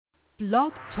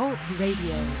Blog Talk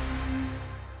Radio.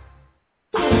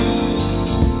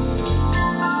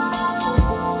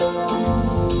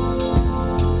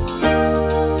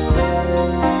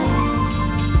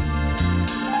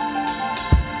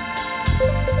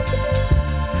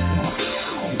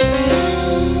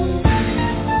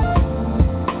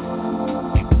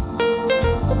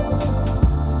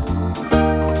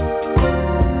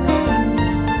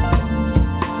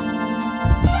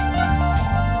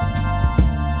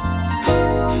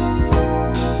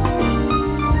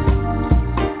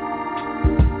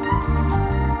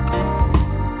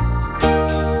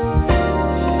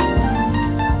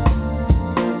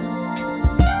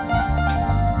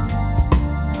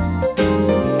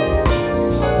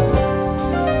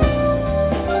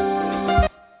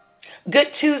 Good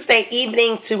Tuesday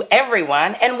evening to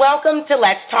everyone, and welcome to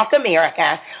Let's Talk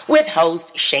America with host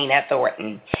Shana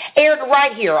Thornton, aired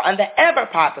right here on the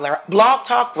ever-popular Blog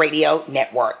Talk Radio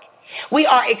Network. We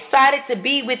are excited to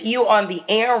be with you on the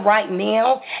air right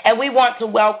now, and we want to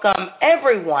welcome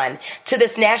everyone to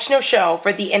this national show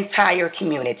for the entire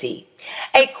community.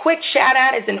 A quick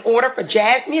shout-out is in order for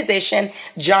jazz musician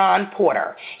John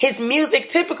Porter. His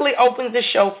music typically opens the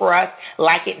show for us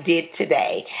like it did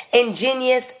today.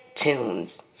 Ingenious tunes.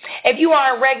 If you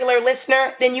are a regular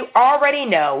listener, then you already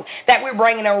know that we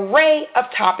bring an array of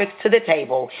topics to the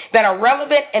table that are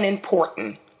relevant and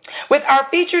important. With our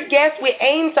featured guests, we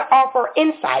aim to offer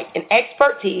insight and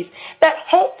expertise that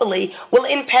hopefully will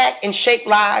impact and shape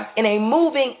lives in a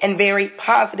moving and very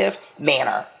positive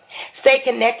manner. Stay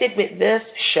connected with this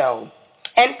show,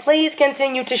 and please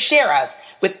continue to share us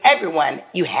with everyone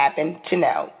you happen to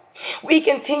know. We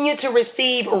continue to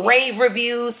receive rave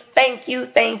reviews. Thank you,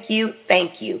 thank you,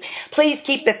 thank you. Please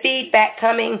keep the feedback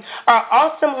coming. Our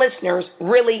awesome listeners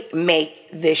really make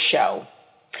this show.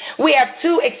 We have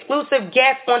two exclusive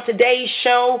guests on today's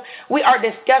show. We are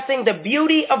discussing the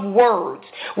beauty of words.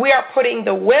 We are putting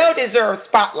the well-deserved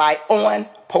spotlight on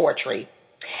poetry.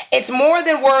 It's more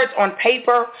than words on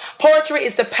paper. Poetry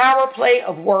is the power play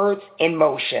of words in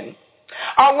motion.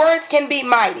 Our words can be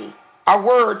mighty. Our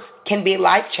words can be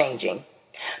life-changing.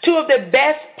 Two of the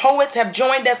best poets have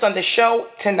joined us on the show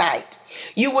tonight.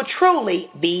 You will truly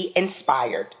be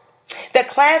inspired. The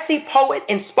classy poet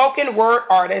and spoken word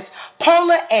artist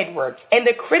Paula Edwards and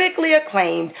the critically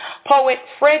acclaimed poet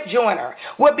Fred Joyner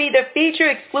will be the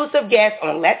featured exclusive guest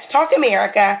on Let's Talk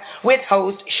America with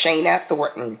host Shana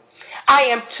Thornton. I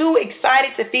am too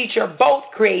excited to feature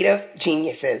both creative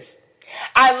geniuses.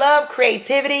 I love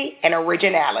creativity and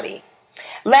originality.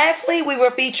 Lastly, we will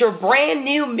feature brand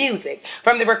new music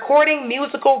from the recording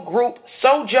musical group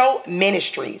Sojo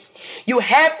Ministries. You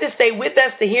have to stay with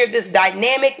us to hear this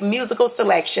dynamic musical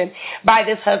selection by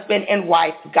this husband and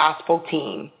wife gospel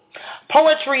team.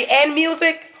 Poetry and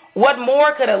music, what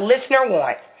more could a listener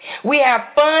want? We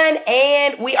have fun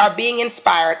and we are being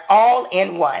inspired all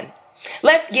in one.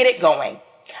 Let's get it going.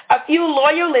 A few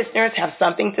loyal listeners have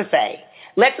something to say.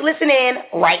 Let's listen in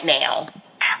right now.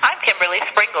 I'm Kimberly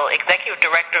Springle, Executive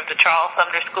Director of the Charles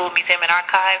Sumner School Museum and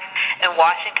Archives in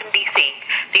Washington, D.C.,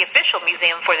 the official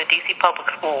museum for the D.C. Public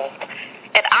Schools.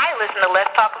 And I listen to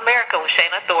Let's Talk America with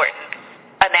Shana Thornton,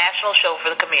 a national show for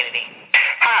the community.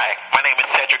 Hi, my name is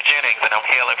Cedric Jennings, and I'm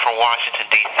hailing from Washington,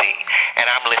 D.C., and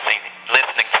I'm listening to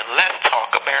Let's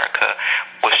Talk America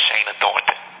with Shana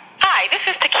Thornton. Hi, this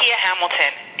is Takia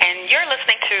Hamilton, and you're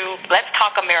listening to Let's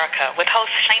Talk America with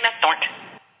host Shana Thornton.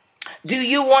 Do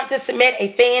you want to submit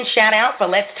a fan shout-out for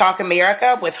Let's Talk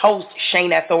America with host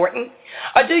Shana Thornton?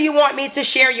 Or do you want me to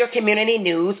share your community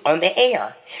news on the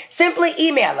air? Simply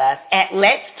email us at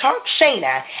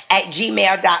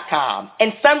letstalkshana@gmail.com,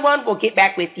 and someone will get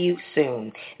back with you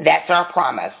soon. That's our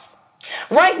promise.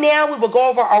 Right now, we will go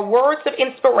over our words of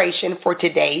inspiration for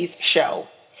today's show.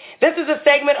 This is a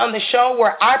segment on the show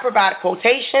where I provide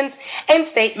quotations and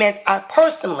statements I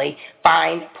personally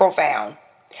find profound.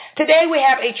 Today we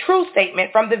have a true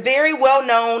statement from the very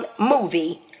well-known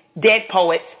movie Dead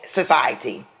Poets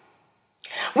Society.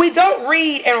 We don't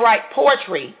read and write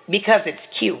poetry because it's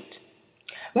cute.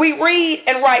 We read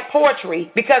and write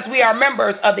poetry because we are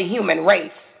members of the human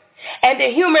race. And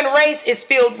the human race is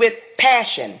filled with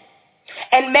passion.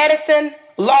 And medicine,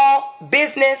 law,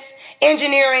 business,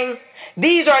 engineering,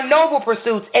 these are noble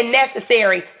pursuits and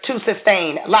necessary to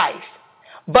sustain life.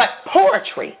 But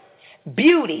poetry,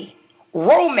 beauty,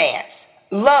 romance,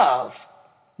 love,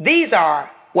 these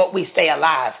are what we stay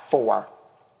alive for.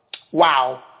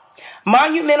 Wow.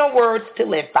 Monumental words to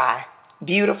live by.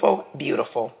 Beautiful,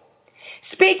 beautiful.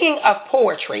 Speaking of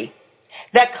poetry,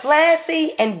 the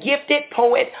classy and gifted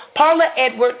poet Paula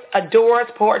Edwards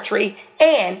adores poetry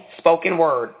and spoken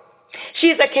word. She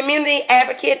is a community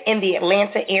advocate in the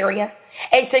Atlanta area,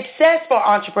 a successful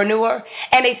entrepreneur,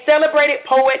 and a celebrated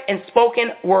poet and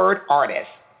spoken word artist.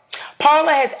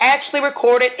 Paula has actually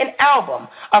recorded an album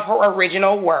of her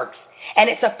original works, and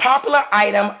it's a popular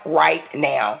item right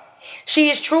now. She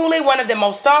is truly one of the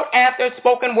most sought-after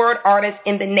spoken word artists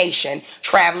in the nation,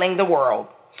 traveling the world.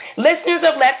 Listeners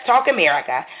of Let's Talk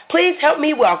America, please help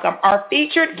me welcome our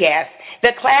featured guest,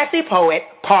 the classy poet,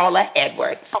 Paula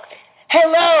Edwards.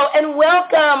 Hello and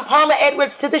welcome, Paula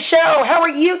Edwards, to the show. How are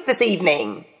you this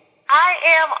evening? I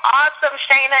am awesome,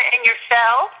 Shayna, and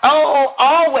yourself? Oh,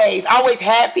 always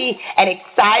happy and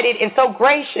excited and so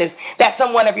gracious that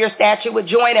someone of your stature would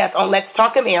join us on Let's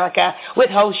Talk America with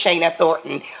host Shayna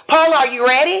Thornton. Paula, are you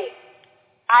ready?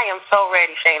 I am so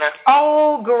ready, Shayna.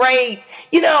 Oh, great.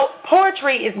 You know,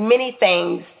 poetry is many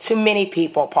things to many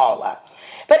people, Paula.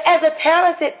 But as a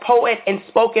talented poet and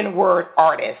spoken word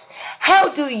artist,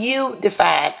 how do you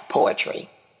define poetry?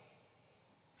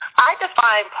 I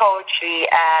define poetry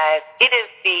as it is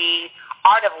the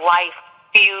art of life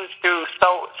fused through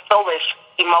soulish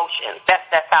emotions. That's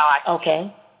how I see it.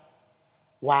 Okay.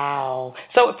 Wow.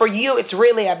 So for you, it's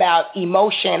really about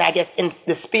emotion, I guess, in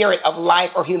the spirit of life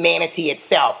or humanity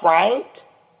itself, right?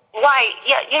 Right.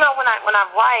 Yeah. You know, when I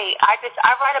write,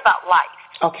 I write about life.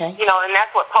 Okay. You know, and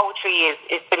that's what poetry is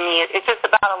to me. It's just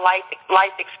about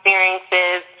life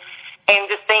experiences and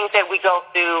just things that we go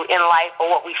through in life or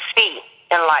what we see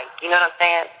in life. You know what I'm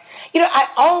saying? You know, I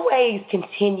always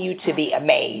continue to be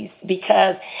amazed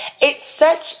because it's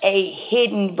such a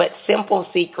hidden but simple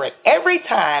secret. Every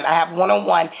time I have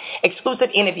one-on-one exclusive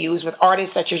interviews with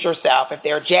artists such as yourself, if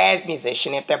they're a jazz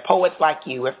musician, if they're poets like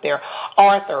you, if they're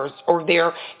authors or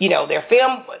they're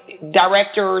film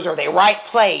directors or they write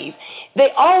plays,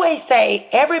 they always say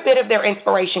every bit of their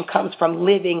inspiration comes from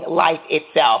living life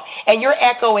itself. And you're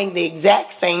echoing the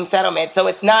exact same sentiment. So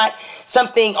it's not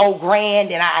something,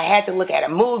 grand, and I had to look at a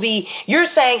movie. You're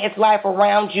saying it's life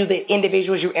around you, the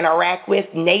individuals you interact with,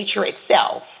 nature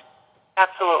itself.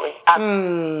 Absolutely.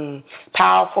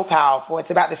 Powerful, powerful.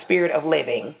 It's about the spirit of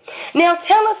living. Now,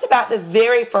 tell us about the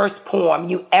very first poem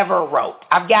you ever wrote.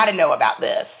 I've got to know about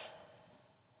this.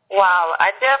 Wow,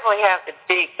 I definitely have to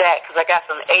dig back because I got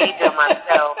some age on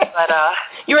myself. But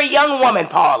you're a young woman,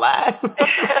 Paula.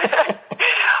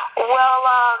 Well,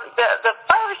 the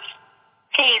first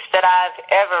piece that I've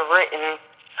ever written,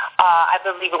 I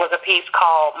believe it was a piece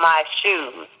called My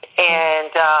Shoes,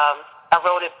 and I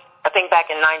wrote it, I think,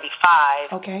 back in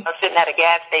 95. Okay. I was sitting at a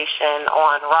gas station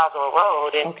on Roswell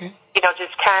Road, and,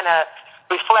 just kind of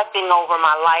reflecting over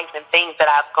my life and things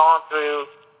that I've gone through,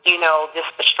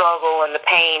 just the struggle and the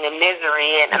pain and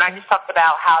misery, and I just talked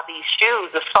about how these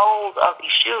shoes, the soles of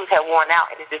these shoes had worn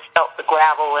out, and it just felt the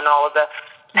gravel and all of the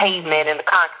pavement and the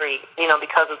concrete,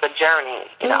 because of the journey,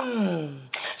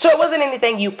 So it wasn't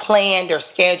anything you planned or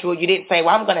scheduled. You didn't say,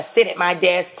 well, I'm going to sit at my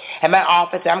desk at my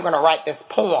office and I'm going to write this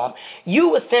poem. You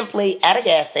were simply at a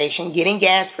gas station getting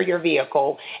gas for your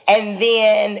vehicle, and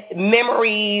then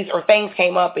memories or things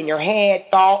came up in your head,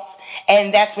 thoughts,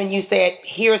 and that's when you said,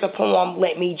 here's a poem,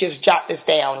 let me just jot this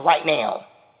down right now.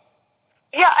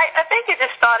 Yeah, I think it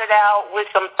just started out with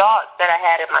some thoughts that I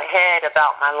had in my head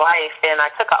about my life, and I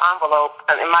took an envelope,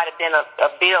 and it might have been a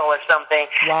bill or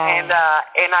something, and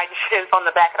I just, on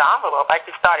the back of the envelope, I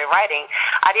just started writing.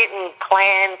 I didn't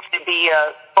plan to be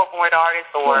a spoken word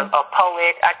artist or a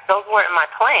poet. Those weren't my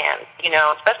plans,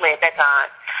 especially at that time.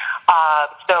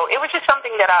 So it was just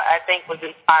something that I think was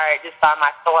inspired just by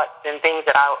my thoughts and things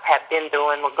that I had been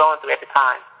doing or going through at the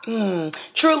time.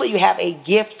 Truly, you have a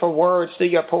gift for words through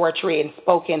your poetry and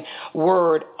spoken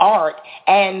word art.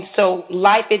 And so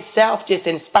life itself just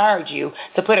inspired you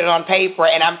to put it on paper.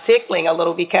 And I'm tickling a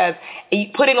little because you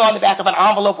putting on the back of an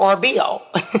envelope or a bill.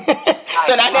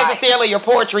 So not necessarily your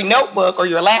poetry notebook or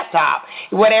your laptop,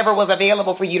 whatever was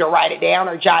available for you to write it down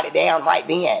or jot it down right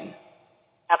then.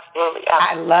 Absolutely.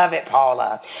 I love it,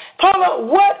 Paula. Paula,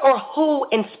 what or who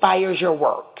inspires your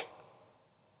work?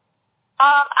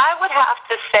 I would have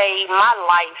to say my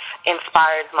life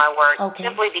inspires my work,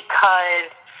 simply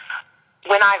because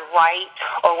when I write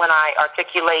or when I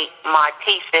articulate my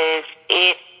pieces,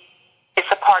 it's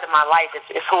a part of my life.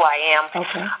 It's who I am.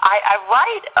 I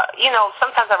write,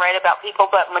 sometimes I write about people,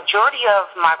 but majority of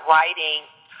my writing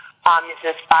is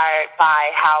inspired by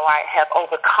how I have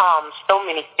overcome so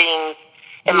many things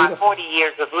in my 40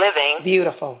 years of living.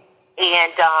 Beautiful.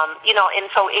 And, and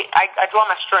so I draw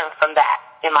my strength from that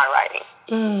in my writing.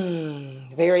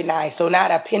 Very nice. So not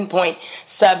a pinpoint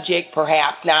subject,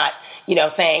 perhaps not,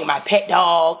 saying my pet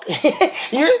dog.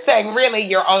 You're saying really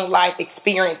your own life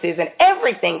experiences and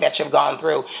everything that you've gone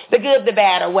through, the good, the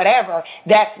bad, or whatever,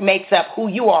 that makes up who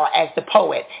you are as the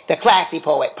poet, the classy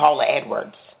poet, Paula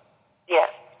Edwards. Yes.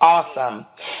 Awesome.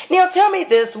 Now tell me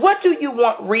this, what do you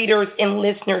want readers and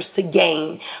listeners to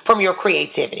gain from your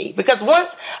creativity? Because once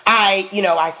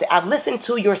I've listened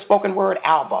to your spoken word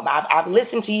album, I've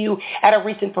listened to you at a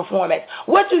recent performance,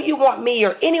 what do you want me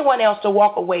or anyone else to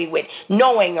walk away with,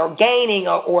 knowing or gaining,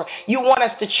 or you want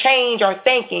us to change our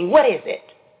thinking? What is it?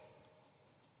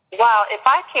 Well, if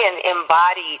I can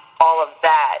embody all of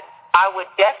that, I would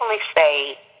definitely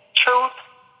say truth,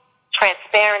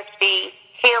 transparency,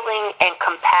 healing, and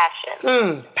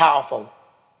compassion. Powerful.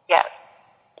 Yes,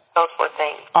 those 4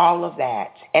 things. All of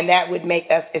that. And that would make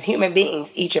us, as human beings,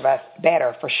 each of us,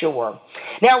 better for sure.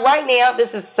 Now, right now, this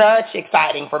is such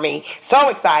exciting for me. So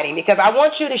exciting, because I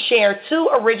want you to share 2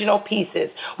 original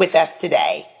pieces with us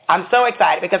today. I'm so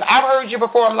excited because I've heard you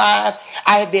perform live.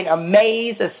 I have been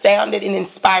amazed, astounded, and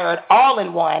inspired all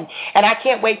in one. And I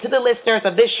can't wait till the listeners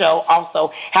of this show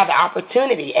also have the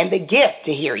opportunity and the gift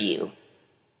to hear you.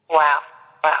 Wow.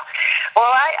 Well,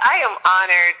 I am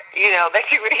honored, that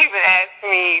you would even ask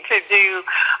me to do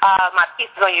my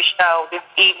pieces on your show this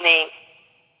evening.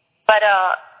 But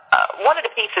one of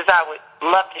the pieces I would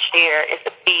love to share is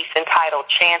a piece entitled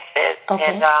Chances.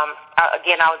 Okay. And,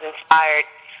 again, I was inspired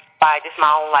by just my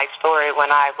own life story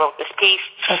when I wrote this piece.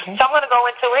 Okay. So I'm going to go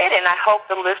into it, and I hope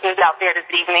the listeners out there this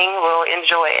evening will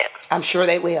enjoy it. I'm sure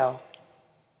they will.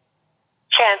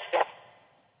 Chances.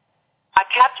 I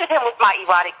captured him with my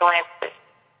erotic glances.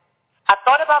 I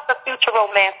thought about the future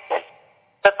romances,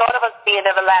 the thought of us being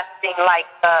everlasting like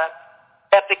the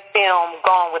epic film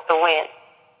Gone with the Wind.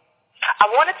 I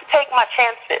wanted to take my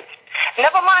chances.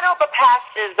 Never mind all the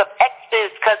passes of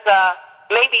exes, because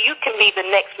maybe you can be the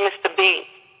next Mr. Big.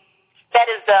 That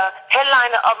is the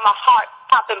headliner of my heart,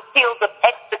 popping pills of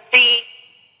ecstasy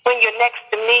when you're next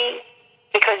to me,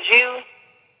 because you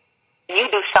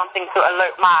do something to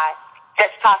alert my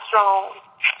testosterone.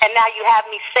 And now you have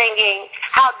me singing,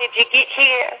 how did you get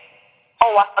here?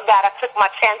 Oh, I forgot, I took my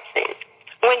chances.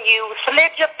 When you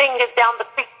slid your fingers down the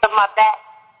crease of my back,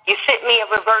 you sent me in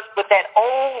reverse with that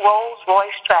old Rolls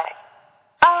Royce track.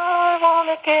 I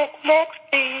want to get next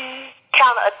to you.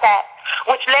 Counterattack,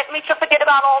 which led me to forget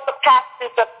about all the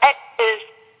passes of exes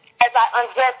as I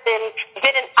undressed and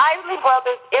did an Isley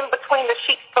Brothers in between the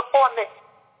sheets performance.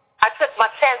 I took my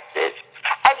chances.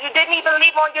 As you didn't even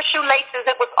leave on your shoelaces,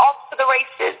 it was off to the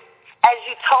races. As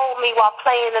you told me while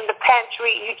playing in the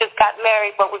pantry, you just got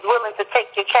married but was willing to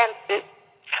take your chances.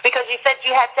 Because you said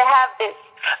you had to have this.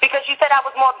 Because you said I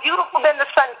was more beautiful than the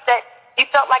sunset. You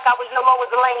felt like I was no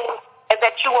Lois Lane and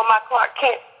that you were my Clark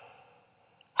Kent.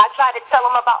 I tried to tell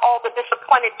him about all the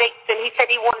disappointed dates, and he said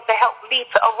he wanted to help me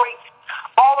to erase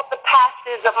all of the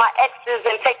passes of my exes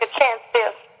and take a chance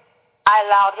there. I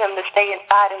allowed him to stay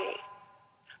inside of me.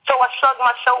 So I shrugged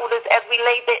my shoulders as we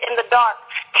lay there in the dark,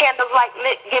 candlelight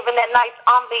lit, giving that nice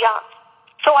ambiance.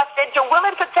 So I said, you're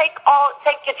willing to take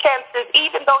your chances,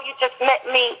 even though you just met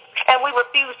me and we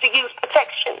refuse to use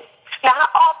protection. Now, how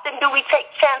often do we take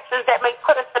chances that may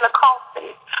put us in a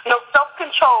coffin? No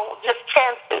self-control, just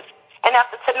chances. And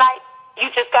after tonight, you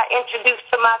just got introduced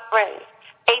to my friends,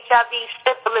 HIV,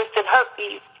 syphilis, and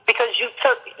herpes, because you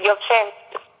took your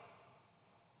chances.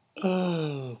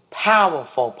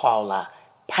 Powerful, Paula.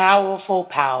 Powerful,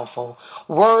 powerful.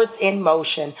 Words in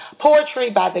motion. Poetry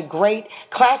by the great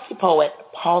classy poet,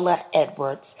 Paula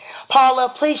Edwards.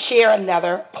 Paula, please share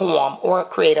another poem or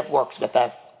creative works with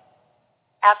us.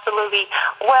 Absolutely.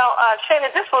 Well,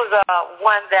 Shana, this was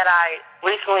one that I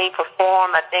recently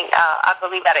performed, I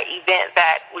believe at an event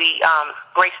that we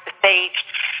graced the stage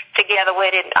together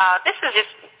with. And this is just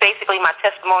basically my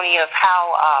testimony of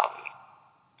how,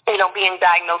 being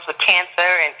diagnosed with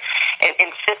cancer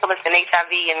and syphilis and HIV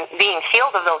and being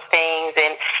healed of those things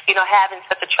and, having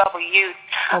such a troubled youth,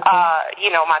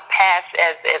 okay. My past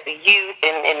as a youth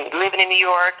and living in New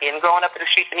York and growing up in the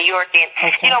streets of New York. And,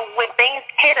 okay. When things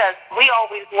hit us, we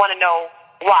always want to know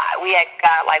why. We ask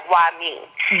God, like, why me?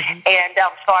 Mm-hmm. And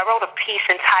so I wrote a piece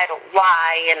entitled Why,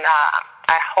 and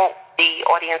I hope the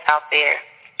audience out there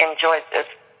enjoys this.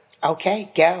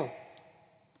 Okay, go.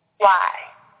 Why?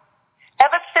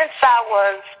 Ever since I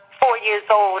was 4 years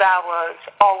old, I was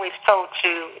always told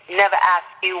to never ask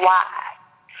you why.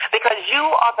 Because you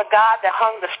are the God that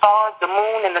hung the stars, the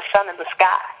moon, and the sun in the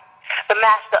sky. The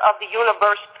master of the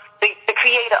universe, the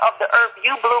creator of the earth.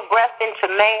 You blew breath into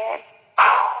man,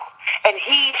 and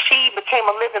she became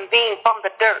a living being from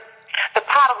the dirt. The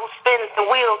potter who spins the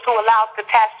wheels, who allows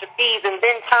catastrophes and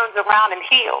then turns around and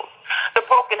heals. The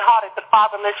brokenhearted, the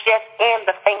fatherless, yes, and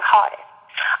the faint-hearted.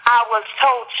 I was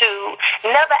told to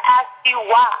never ask you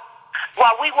why.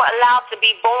 While we were allowed to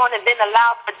be born and then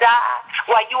allowed to die,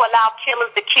 while you allowed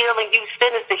killers to kill and you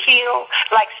sinners to heal,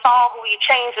 like Saul, who you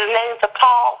changed his name to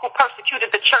Paul, who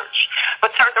persecuted the church,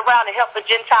 but turned around and helped the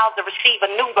Gentiles to receive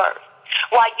a new birth.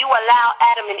 While you allowed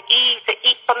Adam and Eve to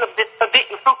eat from the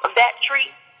forbidden fruit of that tree,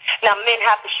 now men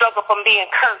have to struggle from being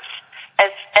cursed.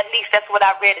 At least that's what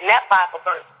I read in that Bible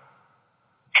verse.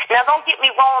 Now, don't get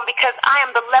me wrong, because I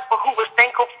am the leper who was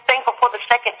thankful for the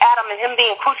second Adam and him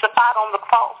being crucified on the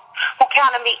cross, who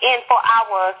counted me in, for I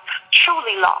was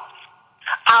truly lost.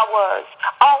 I was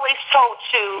always told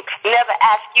to never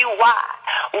ask you why.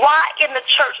 Why in the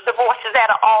church divorce is at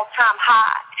an all-time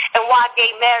high? And why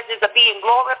gay marriages are being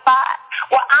glorified?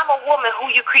 Well, I'm a woman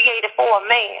who you created for a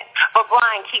man, but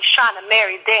Brian keeps trying to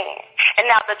marry Dan.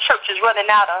 And now the church is running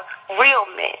out of real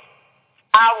men.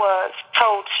 I was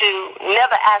told to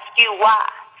never ask you why.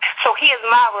 So here's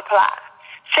my reply.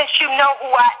 Since you know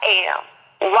who I am,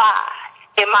 why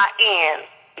am I in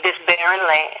this barren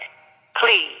land?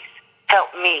 Please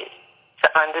help me to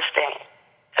understand.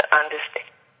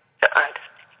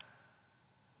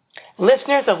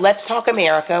 Listeners of Let's Talk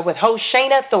America with host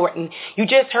Shana Thornton, you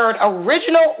just heard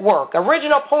original work,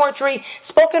 original poetry,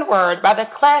 spoken word by the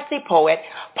classy poet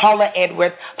Paula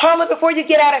Edwards. Paula, before you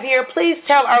get out of here, please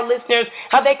tell our listeners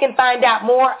how they can find out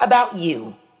more about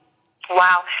you.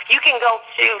 Wow. You can go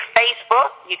to Facebook.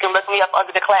 You can look me up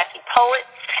under the Classy Poet.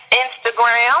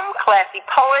 Instagram, Classy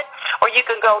Poet. Or you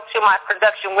can go to my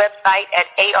production website at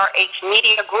ARH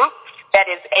Media Group. That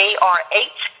is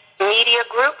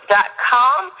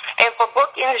ARHmediagroup.com. And for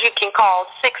bookings, you can call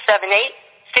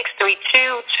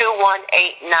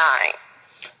 678-632-2189.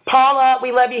 Paula,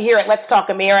 we love you here at Let's Talk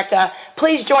America.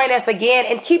 Please join us again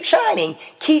and keep shining.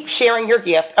 Keep sharing your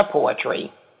gift of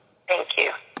poetry. Thank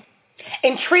you.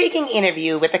 Intriguing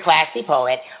interview with the classy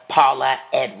poet, Paula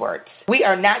Edwards. We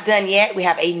are not done yet. We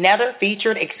have another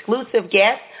featured exclusive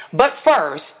guest. But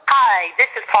first... Hi, this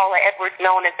is Paula Edwards,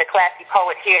 known as the classy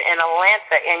poet here in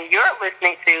Atlanta, and you're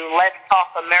listening to Let's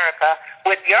Talk America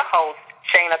with your host,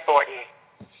 Shana Thornton.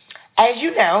 As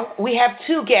you know, we have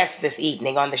two guests this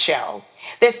evening on the show.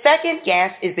 The second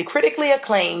guest is the critically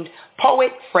acclaimed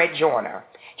poet Fred Joyner.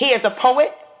 He is a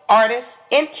poet, artist,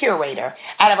 and curator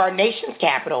out of our nation's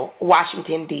capital,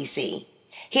 Washington, D.C.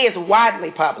 He is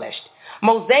widely published.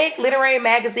 Mosaic Literary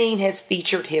Magazine has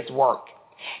featured his work.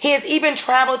 He has even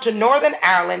traveled to Northern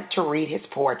Ireland to read his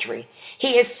poetry. He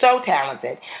is so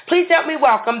talented. Please help me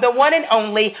welcome the one and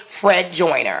only Fred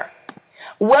Joyner.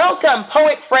 Welcome,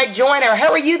 poet Fred Joyner.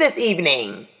 How are you this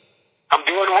evening? I'm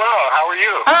doing well. How are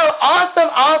you? Oh, awesome,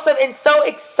 and so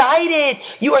excited.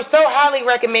 You are so highly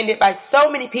recommended by so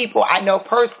many people I know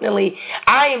personally.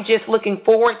 I am just looking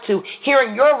forward to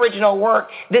hearing your original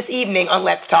work this evening on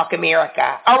Let's Talk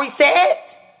America. Are we set?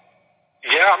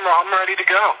 Yeah, I'm ready to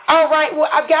go. All right. Well,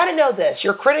 I've got to know this.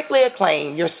 You're critically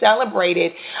acclaimed. You're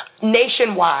celebrated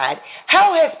nationwide.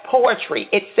 How has poetry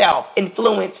itself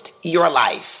influenced your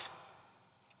life?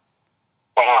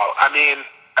 Wow. I mean,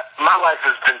 my life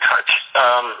has been touched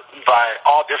by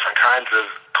all different kinds of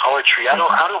poetry. I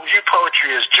don't view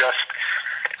poetry as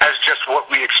just what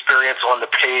we experience on the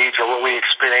page or what we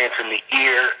experience in the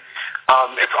ear.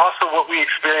 It's also what we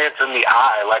experience in the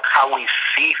eye, like how we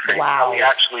see things, how we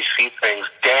actually see things.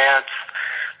 Dance,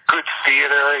 good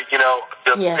theater. You know,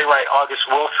 the playwright August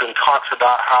Wilson talks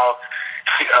about how,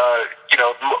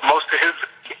 most of his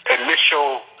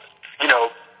initial,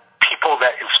 people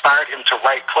that inspired him to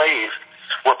write plays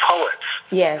were poets.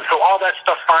 Yes. So all that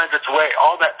stuff finds its way,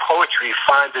 all that poetry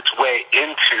finds its way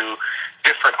into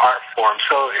different art forms.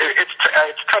 So it's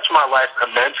touched my life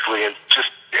immensely, and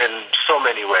just in so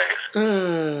many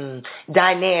ways.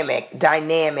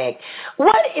 Dynamic.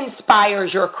 What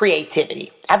inspires your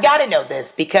creativity? I've got to know this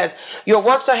because your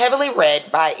works are heavily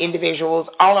read by individuals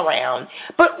all around.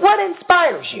 But what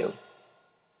inspires you?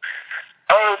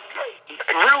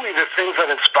 Really, the things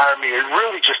that inspire me are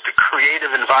really just the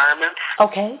creative environment.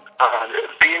 Okay.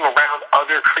 Being around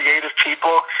other creative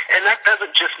people, and that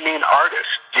doesn't just mean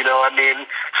artists.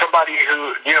 Somebody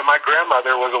who, my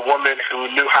grandmother was a woman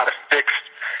who knew how to fix,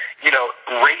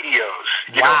 radios,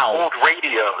 old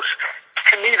radios.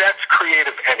 To me, that's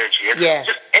creative energy. It's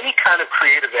just any kind of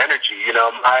creative energy.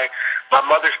 My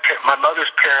mother's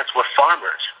parents were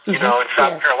farmers, in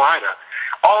South Carolina.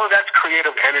 All of that's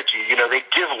creative energy. They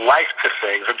give life to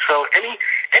things. And so any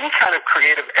kind of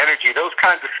creative energy, those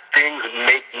kinds of things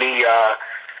make me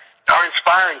are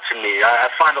inspiring to me. I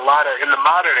find a lot of, in the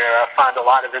modern era, I find a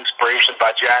lot of inspiration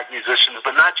by jazz musicians,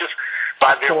 but not just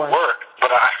by their work, but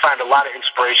I find a lot of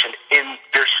inspiration in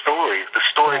their stories, the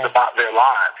stories about their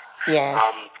lives. Yeah.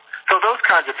 So those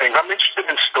kinds of things. I'm interested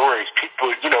in stories,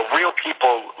 people, real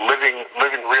people living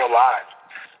real lives,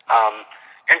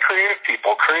 and creative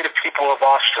people of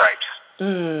all stripes.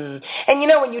 And,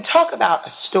 when you talk about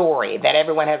a story, that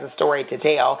everyone has a story to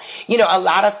tell, a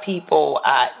lot of people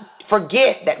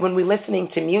forget that when we're listening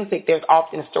to music, there's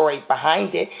often stories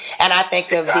behind it. And I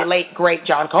think of the late, great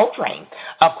John Coltrane,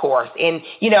 of course. And,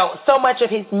 so much of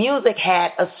his music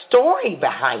had a story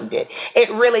behind it. It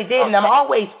really did. And I'm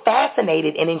always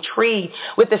fascinated and intrigued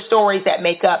with the stories that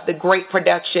make up the great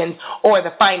productions or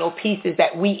the final pieces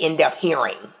that we end up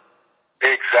hearing.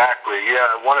 Exactly.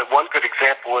 Yeah. One good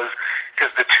example is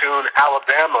the tune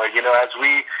Alabama. As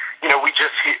we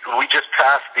just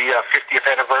passed the 50th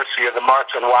anniversary of the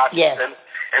March on Washington,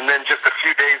 and then just a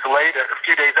few days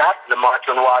after the March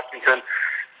on Washington,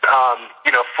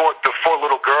 the four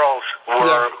little girls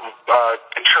were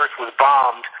the church was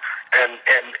bombed, and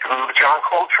John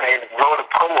Coltrane wrote a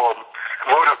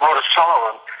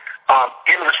song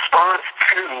in response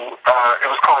to it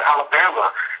was called Alabama.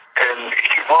 And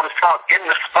he wrote a song in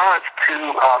response to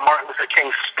Martin Luther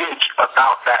King's speech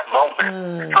about that moment.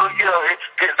 So,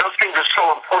 those things are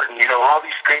so important, all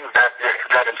these things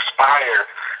that inspire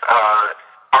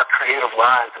our creative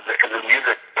lives and the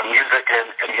music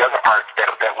and the other art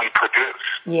that we produce.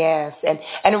 Yes,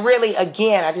 and really,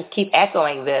 again, I just keep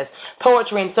echoing this.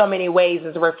 Poetry in so many ways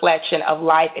is a reflection of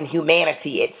life and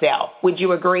humanity itself. Would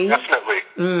you agree? Definitely.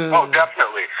 Oh,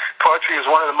 definitely. Poetry is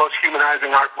one of the most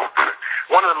humanizing art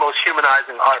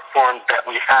forms that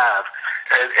we have.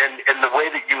 And the way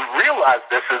that you realize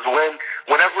this is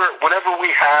whenever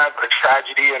we have a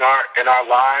tragedy in our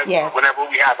lives, whenever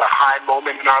we have a high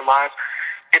moment in our lives,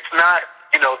 it's not,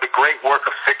 the great work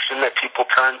of fiction that people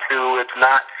turn to. It's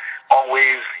not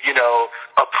always,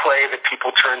 a play that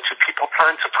people turn to. People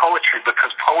turn to poetry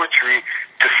because poetry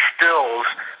distills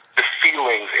the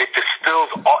feelings. It distills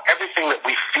everything that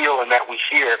we feel and that we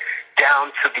hear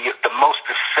down to the most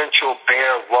essential,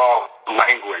 bare, raw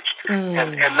language.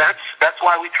 And that's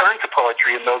why we turn to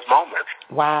poetry in those moments.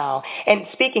 Wow. And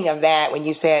speaking of that, when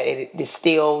you said it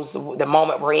distills the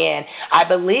moment we're in, I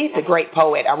believe the great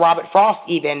poet Robert Frost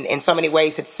even in so many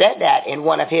ways had said that in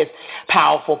one of his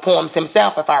powerful poems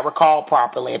himself, if I recall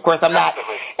properly. Of course, I'm not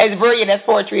as brilliant as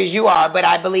poetry as you are, but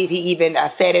I believe he even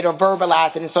said it or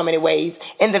verbalized it in so many ways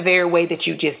in the very way that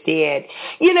you just did.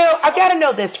 I've got to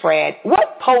know this, Fred.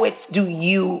 What poets do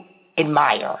you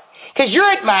admire? Because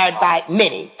you're admired by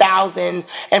many, thousands,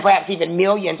 and perhaps even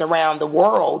millions around the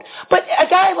world. But a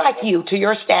guy like you, to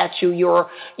your stature, your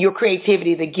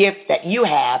creativity, the gift that you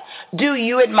have, do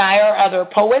you admire other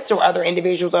poets or other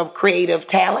individuals of creative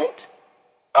talent?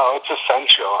 Oh, it's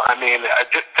essential. I mean,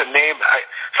 just to name,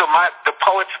 the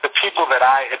poets, the people that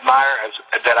I admire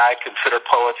that I consider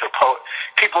poets, are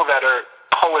people that are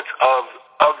poets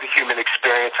of the human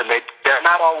experience, and they're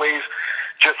not always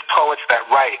just poets that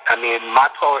write. I mean,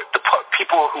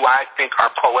 people who I think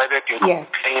are poetic include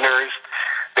painters.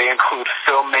 They include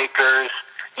filmmakers.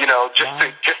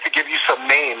 Just to give you some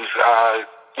names,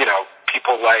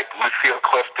 people like Lucille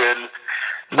Clifton,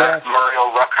 Muriel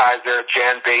Rukeyser,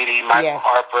 Jan Beatty, Michael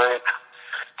Harper,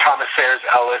 Thomas Sayers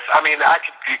Ellis. I mean, I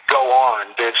could go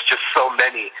on. There's just so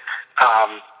many.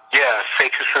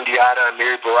 Sekou Sundiata,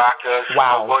 Amiri Baraka,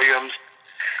 Saul Williams,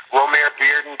 Romare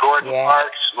Bearden, Gordon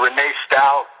Parks, Renee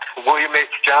Stout, William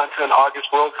H. Johnson, August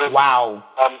Wilson. Wow.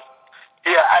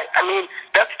 I mean,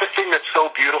 that's the thing that's so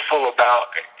beautiful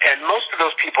about, and most of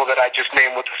those people that I just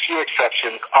named, with a few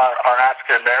exceptions, are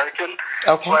African American.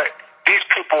 Okay. But these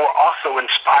people were also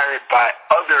inspired by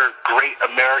other great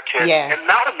American and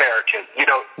not American,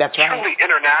 truly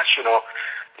international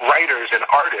writers and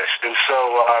artists. And so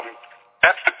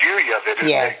that's the beauty of it.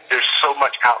 There's so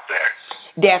much out there.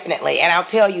 Definitely. And I'll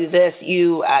tell you this,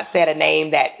 you said a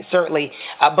name that certainly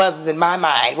buzzes in my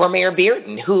mind, Romare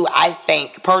Bearden, who I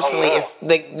think personally is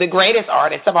the greatest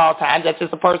artist of all time. That's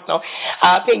just a personal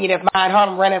opinion of mine,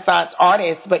 Harlem Renaissance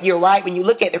artist. But you're right, when you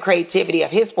look at the creativity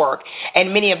of his work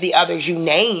and many of the others you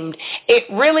named, it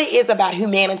really is about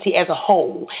humanity as a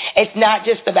whole. It's not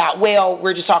just about,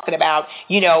 we're just talking about,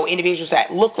 individuals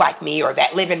that look like me or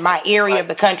that live in my area of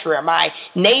the country or my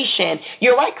nation.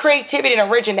 You're right, creativity and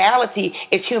originality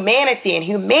is humanity, and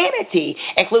humanity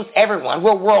includes everyone.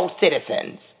 We're world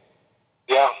citizens.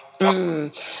 Yeah,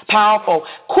 Powerful.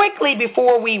 Quickly,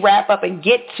 before we wrap up and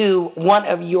get to one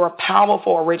of your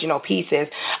powerful original pieces,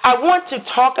 I want to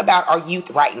talk about our youth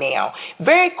right now.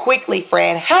 Very quickly,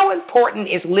 Fred, how important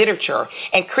is literature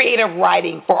and creative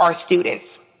writing for our students?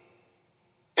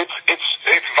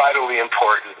 It's vitally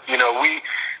important. You know,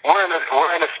 we're in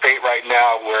a state right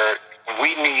now where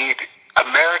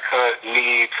America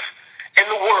needs, in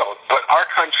the world, but our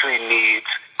country needs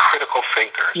critical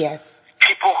thinkers. Yes.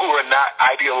 People who are not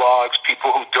ideologues,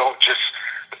 people who don't just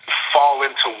fall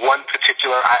into one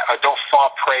particular, or don't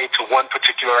fall prey to one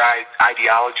particular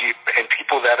ideology, and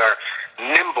people that are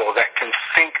nimble, that can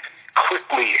think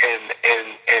quickly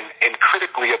and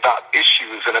critically about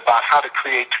issues and about how to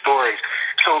create stories.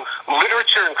 So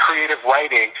literature and creative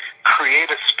writing create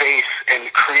a space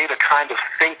and create a kind of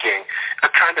thinking, a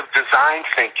kind of design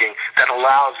thinking that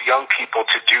allows young people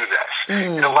to do this.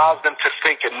 It allows them to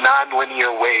think in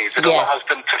nonlinear ways. It allows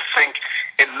them to think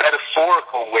in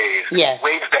metaphorical ways,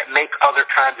 ways that make other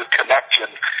kinds of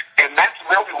connections. And that's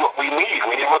really what we need.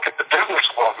 When you look at the business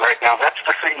world right now, that's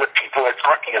the thing that people are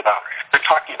talking about. They're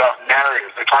talking about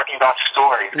narratives. They're talking about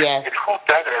stories. Yes. And who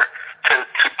better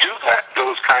to do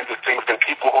those kinds of things than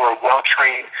people who are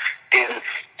well-trained in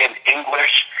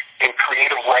English, in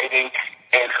creative writing,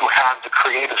 and who have the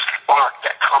creative spark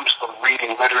that comes from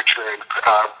reading literature and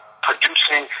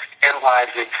producing,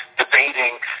 analyzing,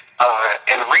 debating,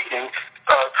 and reading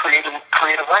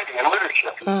creative writing and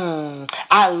literature.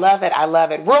 I love it. I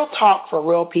love it. Real talk for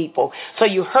real people. So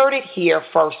you heard it here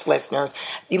first, listeners.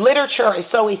 The literature is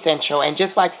so essential, and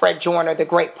just like Fred Joyner, the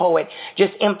great poet,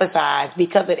 just emphasized,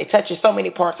 because it touches so many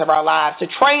parts of our lives, to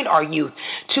train our youth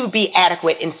to be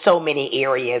adequate in so many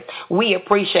areas. We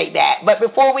appreciate that. But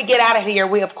before we get out of here,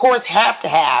 we of course have to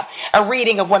have a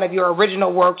reading of one of your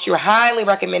original works. You're highly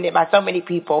recommended by so many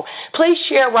people. Please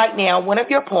share right now one of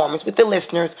your poems with the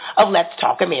listeners of Let's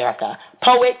Talk America.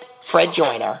 Poet Fred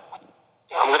Joyner.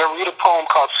 I'm going to read a poem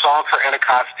called Song for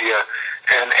Anacostia.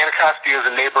 And Anacostia is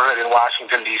a neighborhood in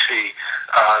Washington, D.C.,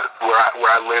 where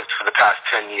I lived for the past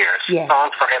 10 years. Yes. Song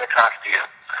for Anacostia.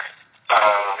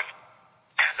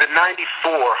 The 94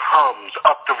 hums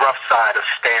up the rough side of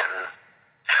Stanton.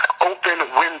 Open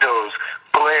windows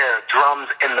blare drums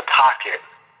in the pocket.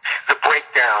 The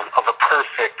breakdown of a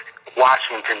perfect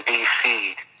Washington,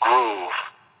 D.C. groove.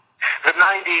 The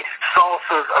 90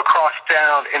 salsas across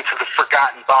down into the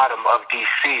forgotten bottom of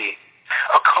D.C.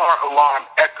 A car alarm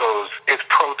echoes its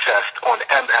protest on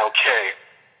MLK.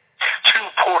 Two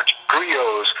porch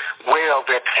griots wail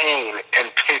their pain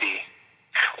and pity.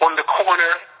 On the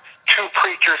corner, two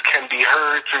preachers can be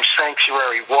heard through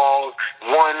sanctuary walls,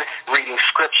 one reading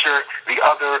scripture, the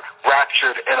other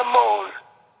raptured in a moan.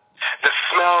 The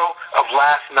smell of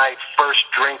last night's first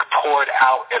drink poured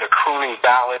out in a crooning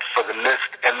ballad for the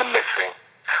missed and the missing.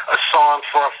 A song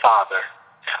for a father.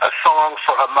 A song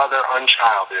for a mother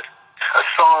unchilded. A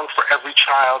song for every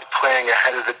child playing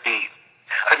ahead of the beat.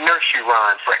 A nursery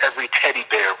rhyme for every teddy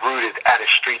bear rooted at a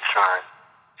street sign.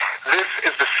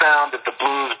 This is the sound of the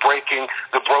blues breaking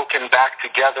the broken back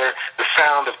together, the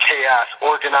sound of chaos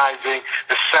organizing,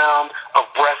 the sound of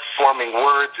breath-forming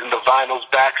words in the vinyl's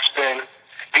backspin.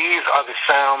 These are the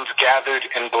sounds gathered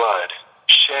in blood,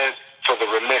 shed for the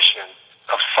remission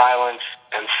of silence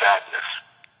and sadness.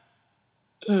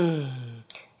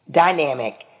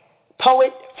 Dynamic.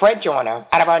 Poet Fred Joyner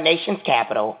out of our nation's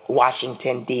capital,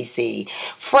 Washington, D.C.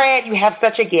 Fred, you have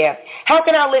such a gift. How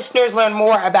can our listeners learn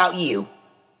more about you?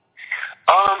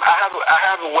 I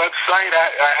have a website.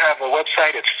 I have a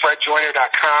website. It's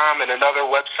fredjoyner.com, and another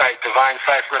website,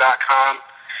 divinecipher.com.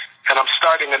 And I'm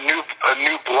starting a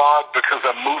new blog because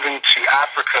I'm moving to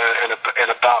Africa in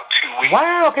about 2 weeks.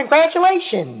 Wow,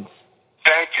 congratulations.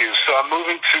 Thank you. So I'm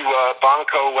moving to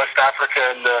Bamako, West Africa,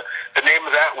 and the name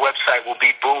of that website will be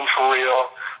Boom for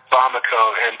Real Bamako.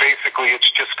 And basically it's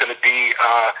just going to be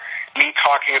me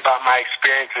talking about my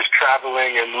experiences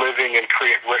traveling and living and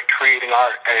creating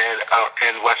art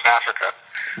in West Africa.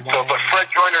 Wow. So, but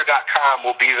FredJoyner.com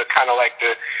will be the kind of like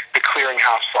the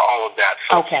clearinghouse for all of that.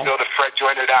 So if you go to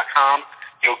FredJoyner.com,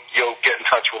 you'll get in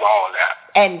touch with all of that.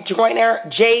 And Joyner,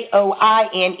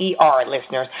 Joiner,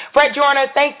 listeners. Fred Joyner,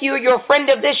 thank you. You're a friend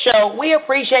of this show. We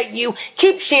appreciate you.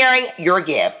 Keep sharing your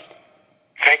gift.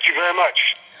 Thank you very much.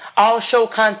 All show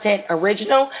content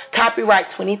original, copyright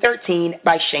 2013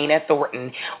 by Shana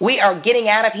Thornton. We are getting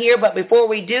out of here, but before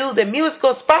we do, the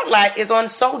musical spotlight is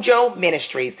on Sojo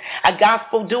Ministries, a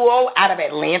gospel duo out of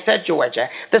Atlanta, Georgia.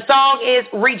 The song is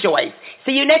Rejoice.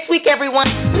 See you next week, everyone.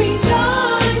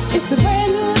 Rejoice, it's a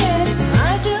brand new day.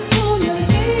 I just want to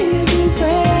hear you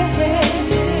pray.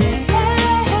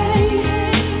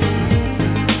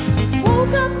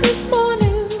 Woke up this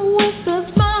morning with a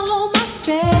smile on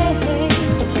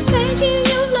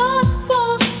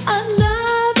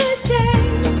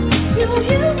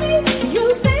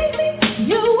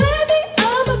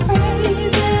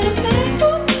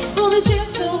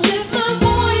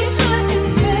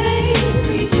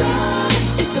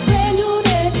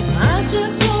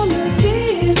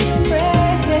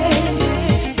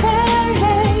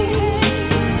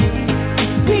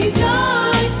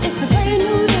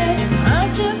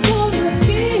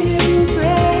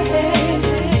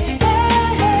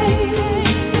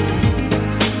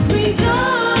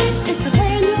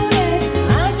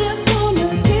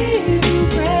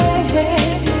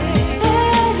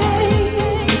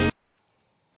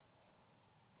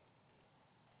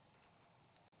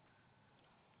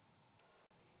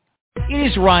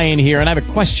is Ryan here, and I have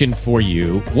a question for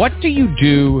you. What do you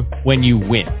do when you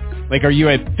win? Like, are you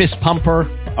a fist pumper,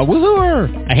 a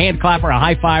woohooer, a hand clapper, a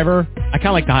high fiver? I kind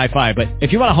of like the high five, but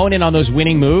if you want to hone in on those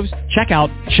winning moves, check out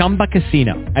Chumba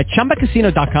Casino. At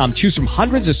ChumbaCasino.com, choose from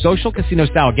hundreds of social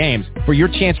casino-style games for your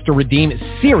chance to redeem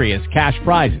serious cash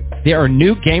prizes. There are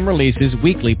new game releases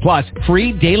weekly, plus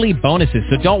free daily bonuses.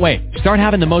 So don't wait. Start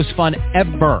having the most fun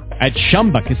ever at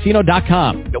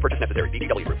ChumbaCasino.com. No purchase necessary.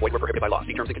 VGW Group. Void where prohibited by law.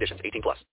 See terms and conditions. 18+.